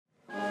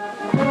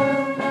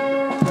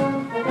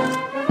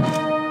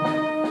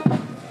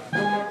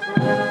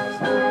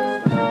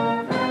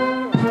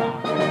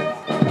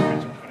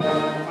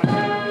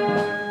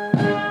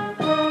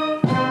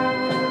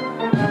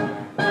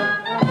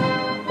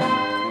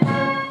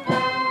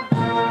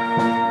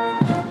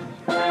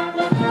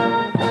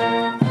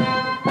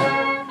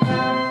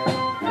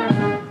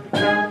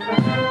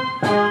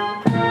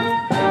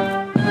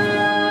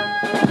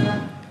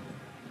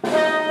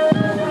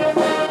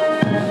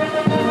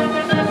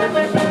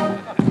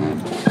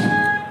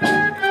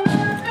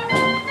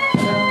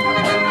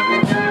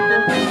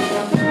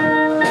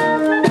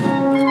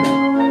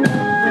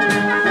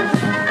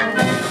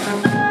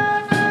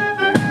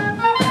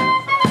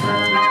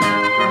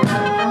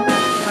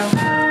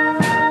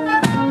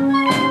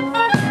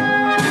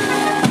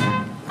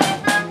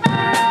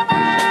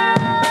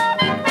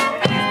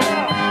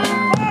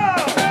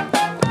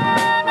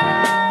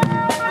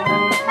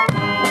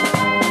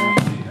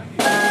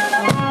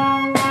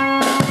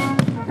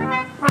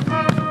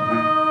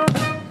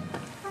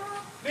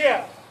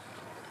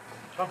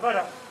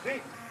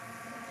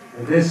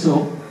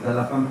Adesso,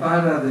 dalla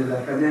fanfara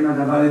della catena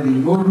navale di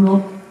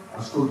Livorno,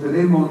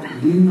 ascolteremo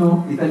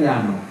l'inno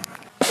italiano.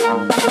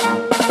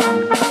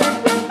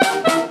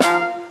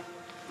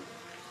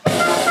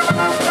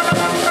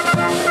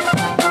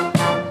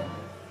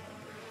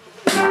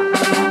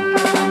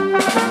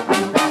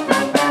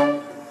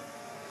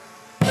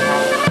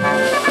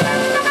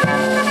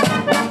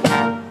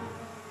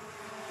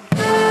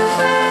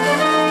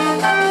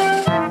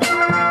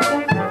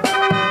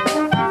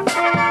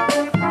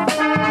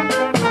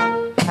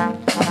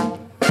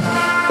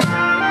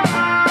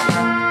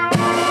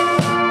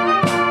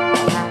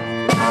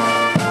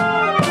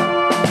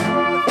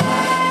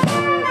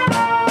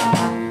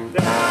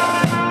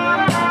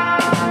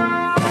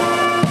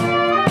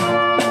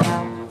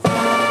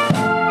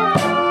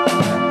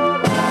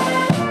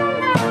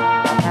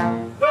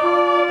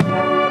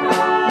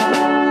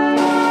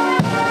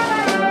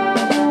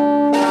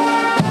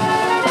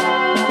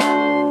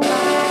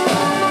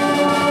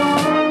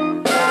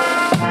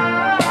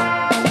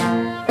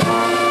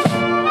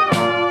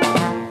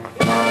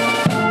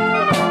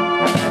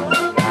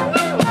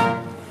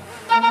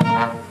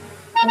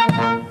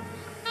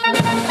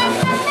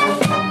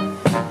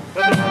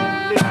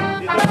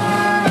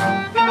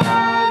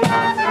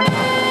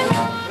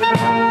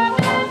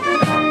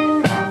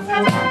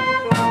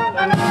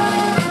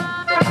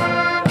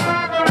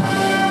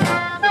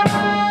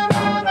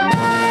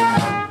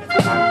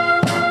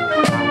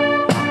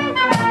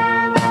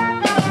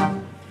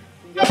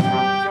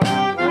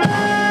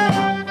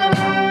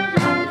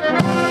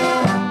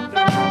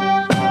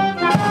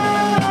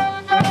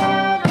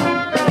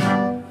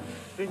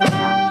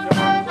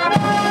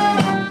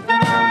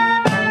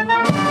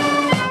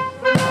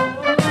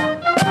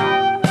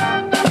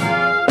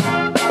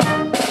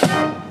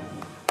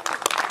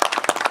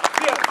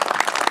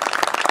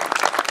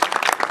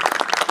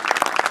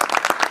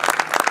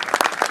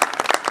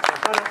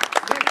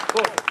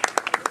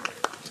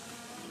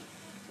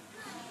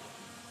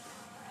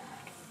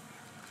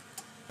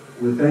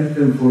 We thank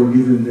them for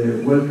giving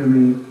the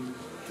welcoming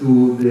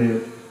to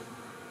the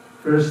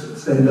first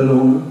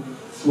standalone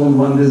Swan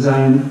 1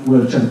 Design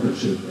World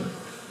Championship.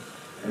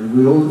 And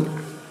we all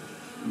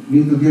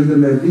need to give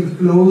them a big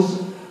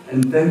applause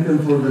and thank them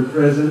for their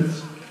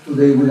presence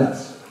today with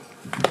us.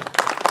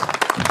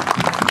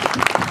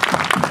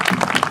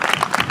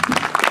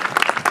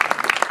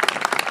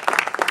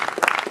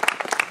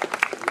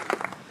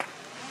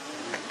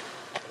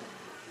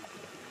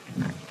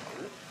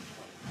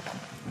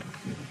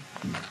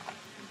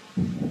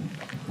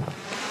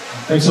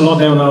 Thanks a lot,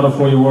 Leonardo,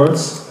 for your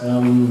words.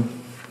 And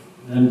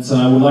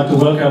I would like to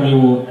welcome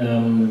you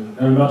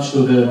very much to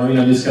the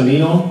Marina di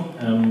Scalino.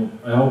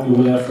 I hope you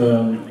will have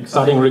an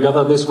exciting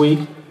regatta this week,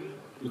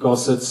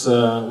 because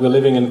we're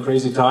living in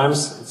crazy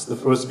times. It's the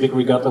first big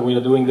regatta we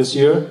are doing this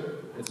year.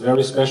 It's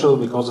very special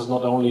because it's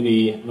not only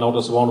the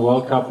Nautor Swan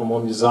World Cup from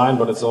One Design,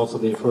 but it's also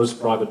the first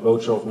private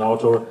boat show of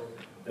Nautor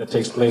that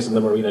takes place in the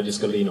Marina di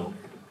Scalino.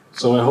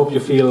 So I hope you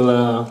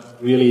feel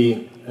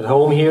really at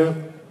home here,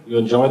 you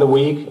enjoy the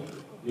week,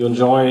 you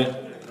enjoy,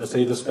 let's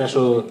say, the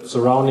special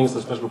surroundings,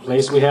 the special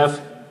place we have,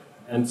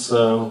 and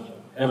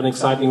have an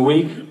exciting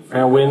week,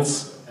 fair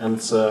winds, and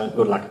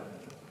good luck.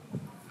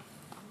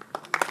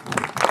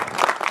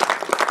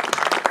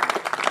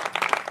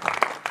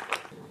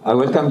 I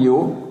welcome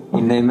you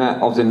in name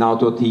of the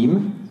Nautor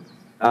team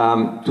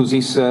to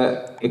this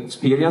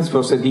experience,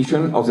 first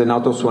edition of the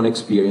Nautor Swan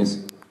experience.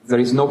 There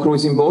is no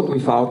cruising boat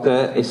without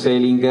a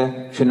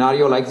sailing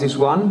scenario like this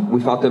one,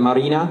 without a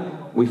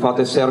marina, without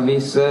a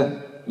service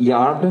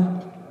yard,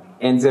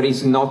 and there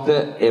is not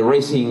a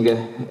racing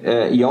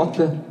yacht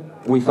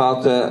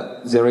without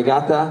the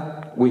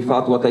regatta,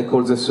 without what I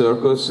call the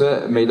circus,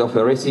 made of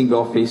a racing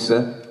office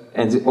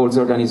and all the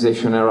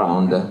organization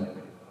around.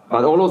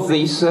 But all of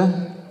this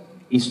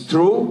is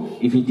true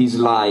if it is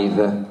live,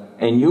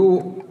 and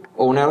you,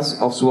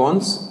 owners of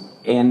Swans,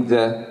 and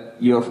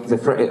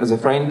the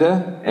friend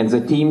and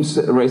the teams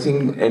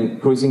racing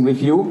and cruising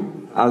with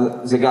you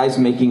are the guys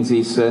making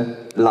this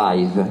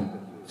live.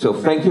 So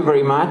thank you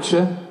very much,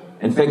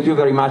 and thank you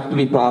very much to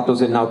be part of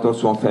the Nautor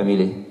Swan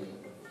family.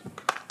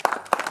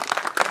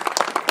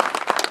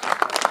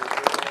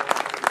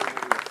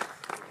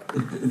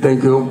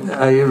 Thank you.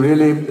 I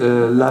really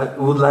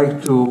would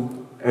like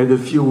to add a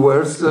few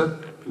words to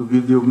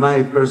give you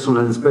my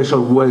personal and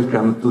special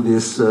welcome to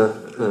this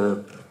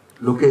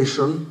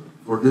location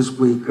for this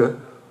week,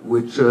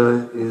 which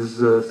is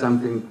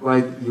something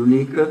quite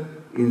unique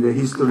in the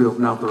history of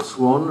Nautor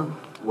Swan,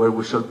 where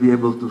we shall be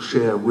able to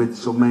share with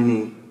so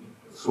many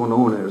Swan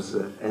owners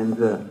and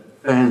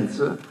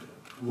fans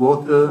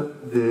what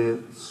the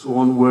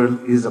Swan world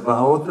is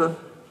about,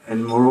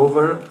 and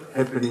moreover,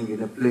 happening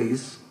in a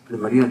place, the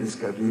Marina di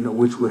Scalino,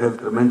 which we have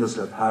tremendous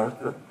at heart,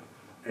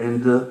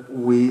 and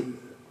we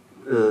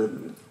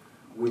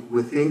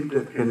think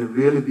that can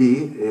really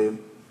be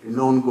an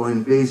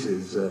ongoing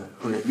basis,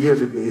 on a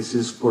yearly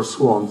basis, for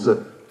Swans to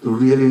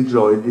really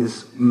enjoy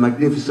this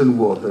magnificent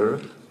water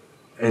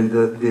and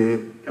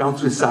the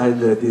countryside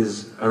that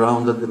is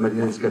around the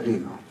Marina di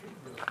Scalino.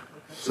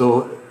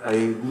 So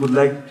I would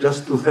like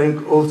just to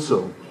thank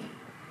also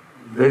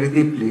very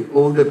deeply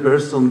all the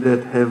persons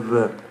that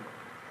have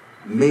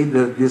made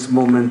this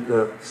moment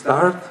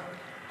start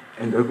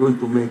and are going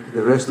to make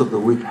the rest of the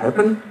week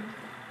happen,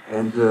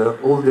 and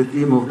all the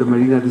team of the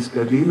Marina di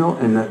Scardino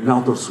and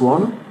Nautor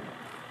Swan.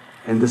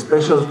 And a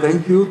special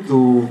thank you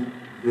to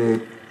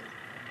the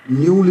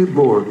newly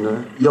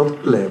born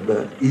yacht club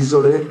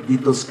Isole di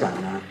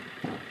Toscana,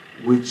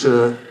 which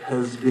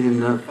has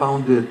been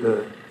founded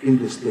in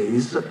these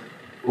days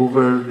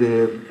over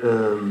the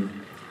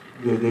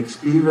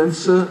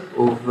experience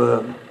of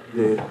the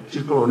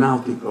Circolo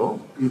Nautico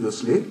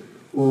previously,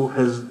 who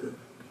has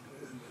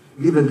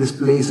given this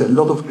place a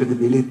lot of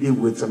credibility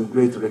with some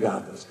great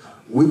regattas.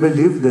 We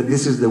believe that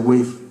this is the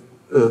way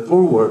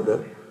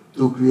forward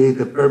to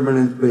create a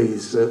permanent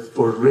base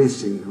for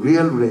racing,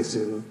 real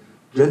racing,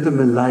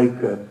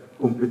 gentleman-like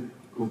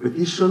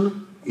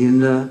competition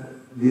in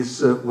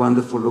this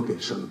wonderful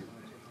location.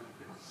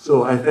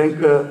 So I thank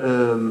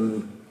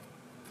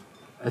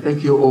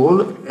you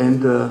all,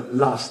 and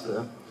last,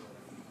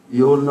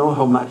 you all know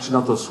how much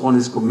Nautor Swan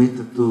is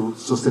committed to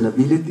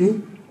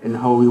sustainability and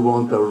how we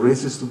want our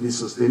races to be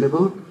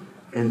sustainable.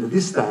 And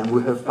this time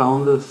we have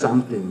found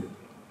something,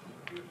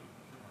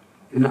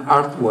 an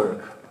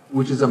artwork,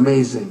 which is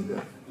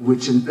amazing,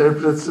 which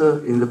interprets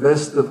in the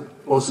best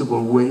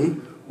possible way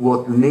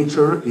what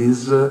nature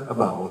is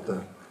about.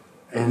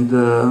 And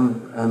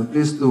I'm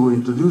pleased to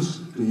introduce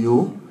to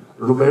you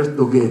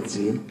Roberto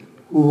Ghezzi,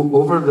 who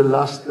over the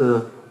last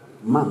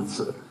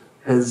months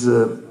has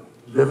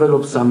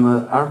developed some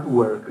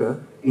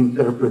artwork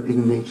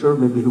interpreting nature.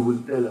 Maybe he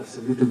will tell us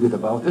a little bit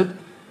about it.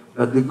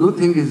 But the good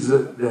thing is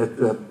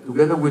that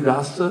together with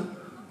us,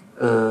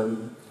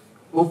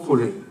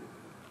 hopefully,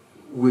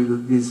 we'll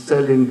be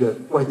selling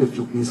quite a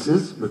few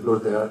pieces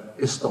because they are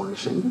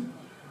astonishing.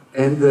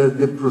 And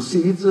the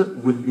proceeds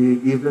will be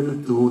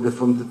given to the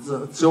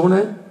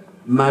Fondazione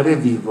Mare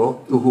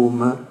Vivo, to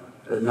whom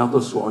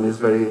Nautor Swan is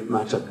very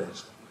much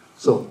attached.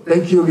 So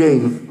thank you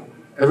again,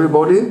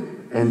 everybody.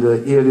 And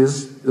here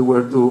is the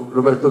word to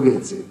Roberto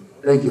Ghezzi.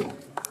 Thank you.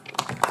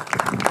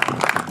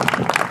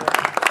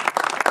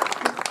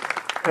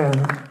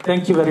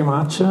 Thank you very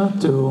much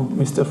to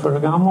Mr.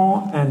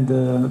 Ferragamo and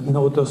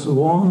Nautor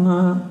Swan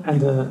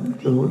and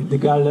to the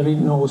gallery,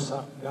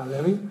 NOSA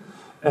Gallery,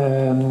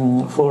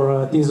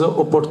 for this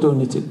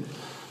opportunity.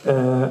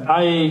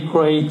 I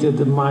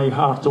created my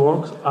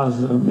artwork, as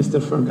Mr.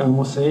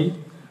 Ferragamo said,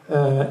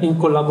 in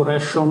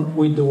collaboration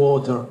with the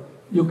water.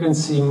 You can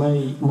see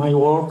my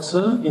works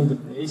in the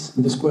place,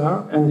 in the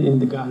square, and in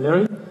the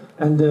gallery.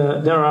 And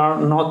there are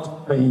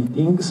not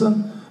paintings,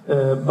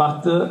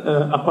 but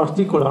a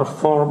particular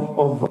form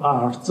of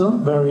art,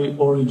 very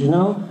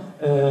original,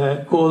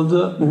 called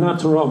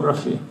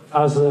naturography.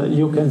 As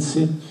you can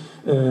see,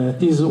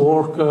 these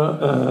works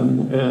are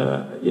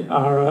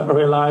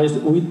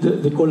realized with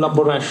the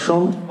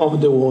collaboration of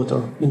the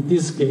water, in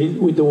this case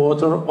with the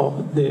water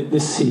of the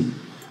sea.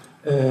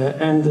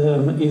 And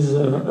is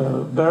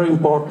very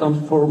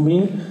important for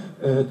me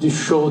to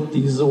show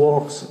these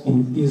works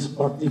in this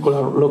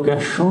particular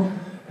location.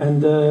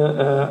 And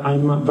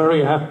I'm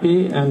very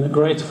happy and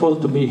grateful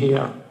to be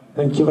here.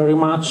 Thank you very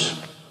much.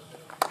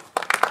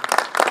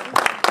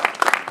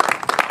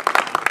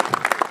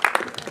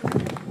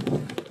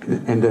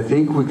 And I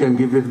think we can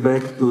give it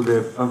back to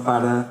the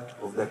fanfare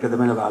of the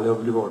Accademia Navale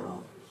of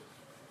Livorno.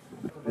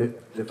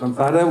 The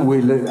fanfare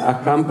will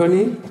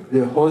accompany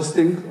the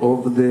hosting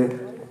of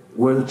the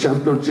World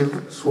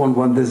Championship Swan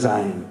 1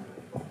 design.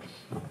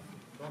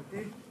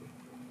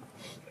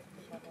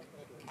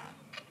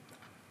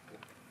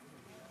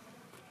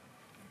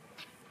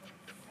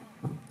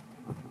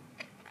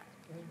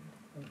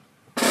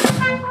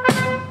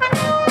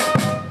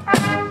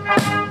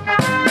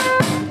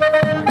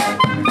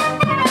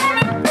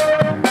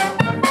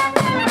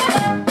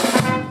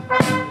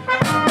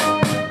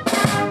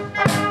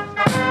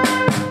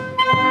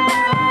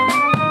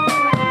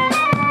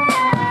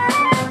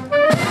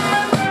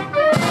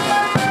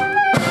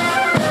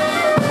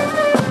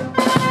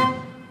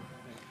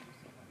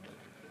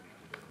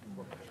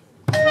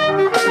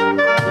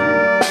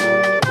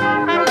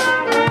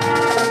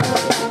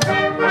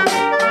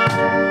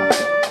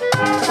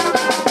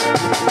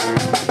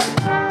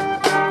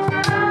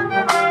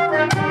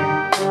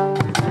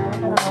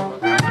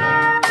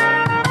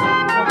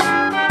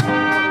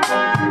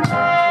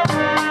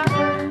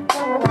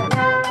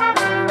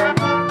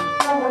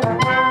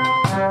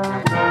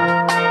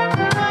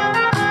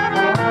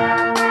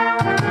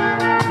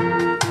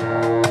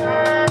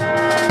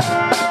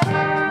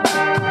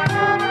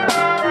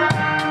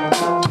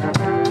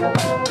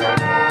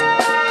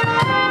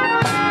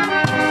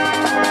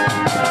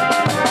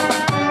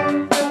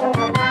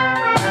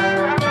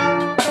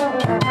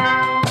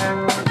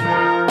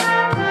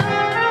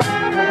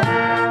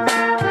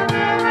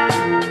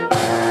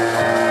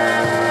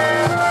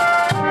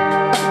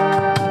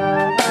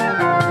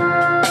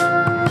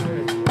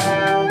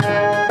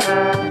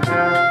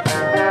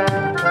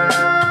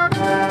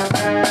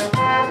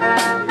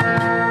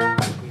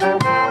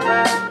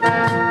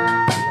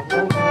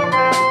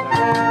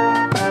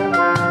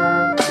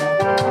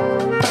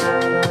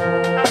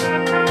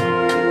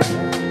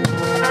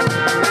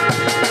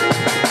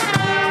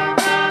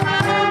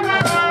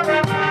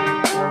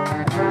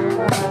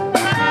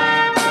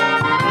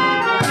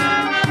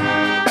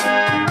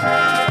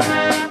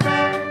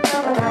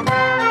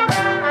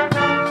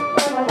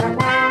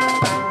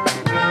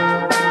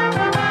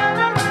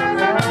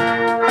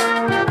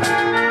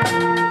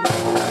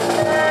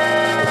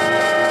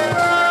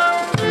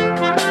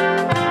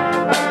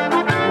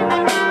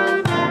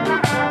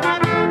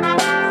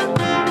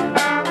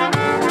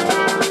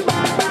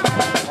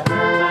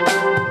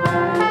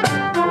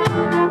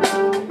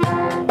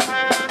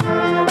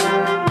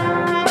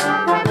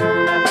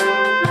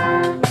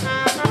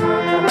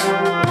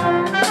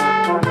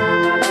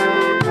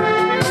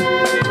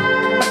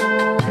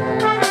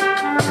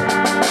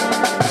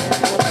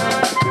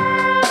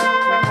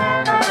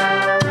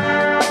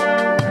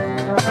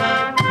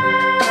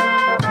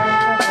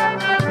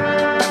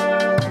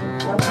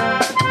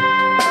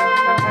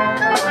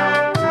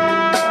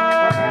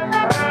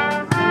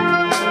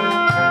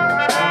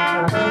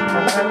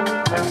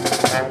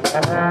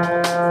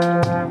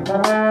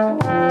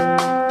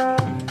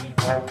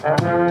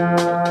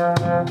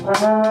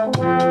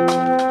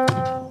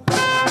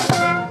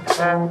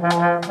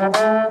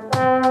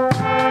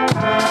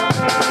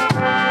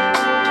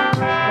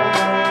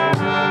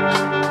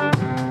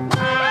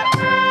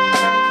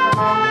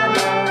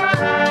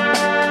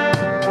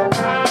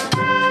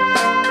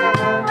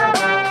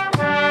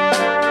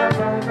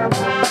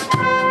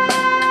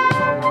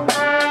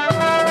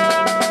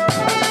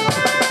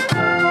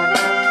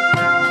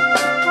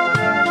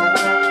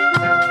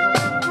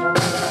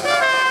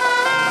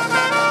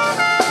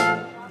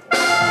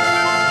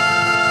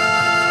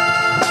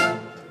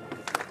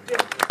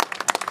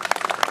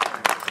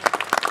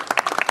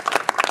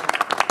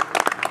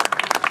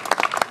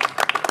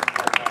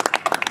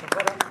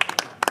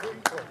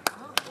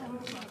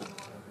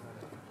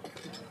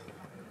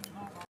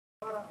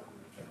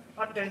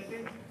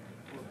 Attenti.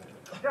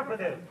 Andiamo a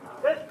vedere.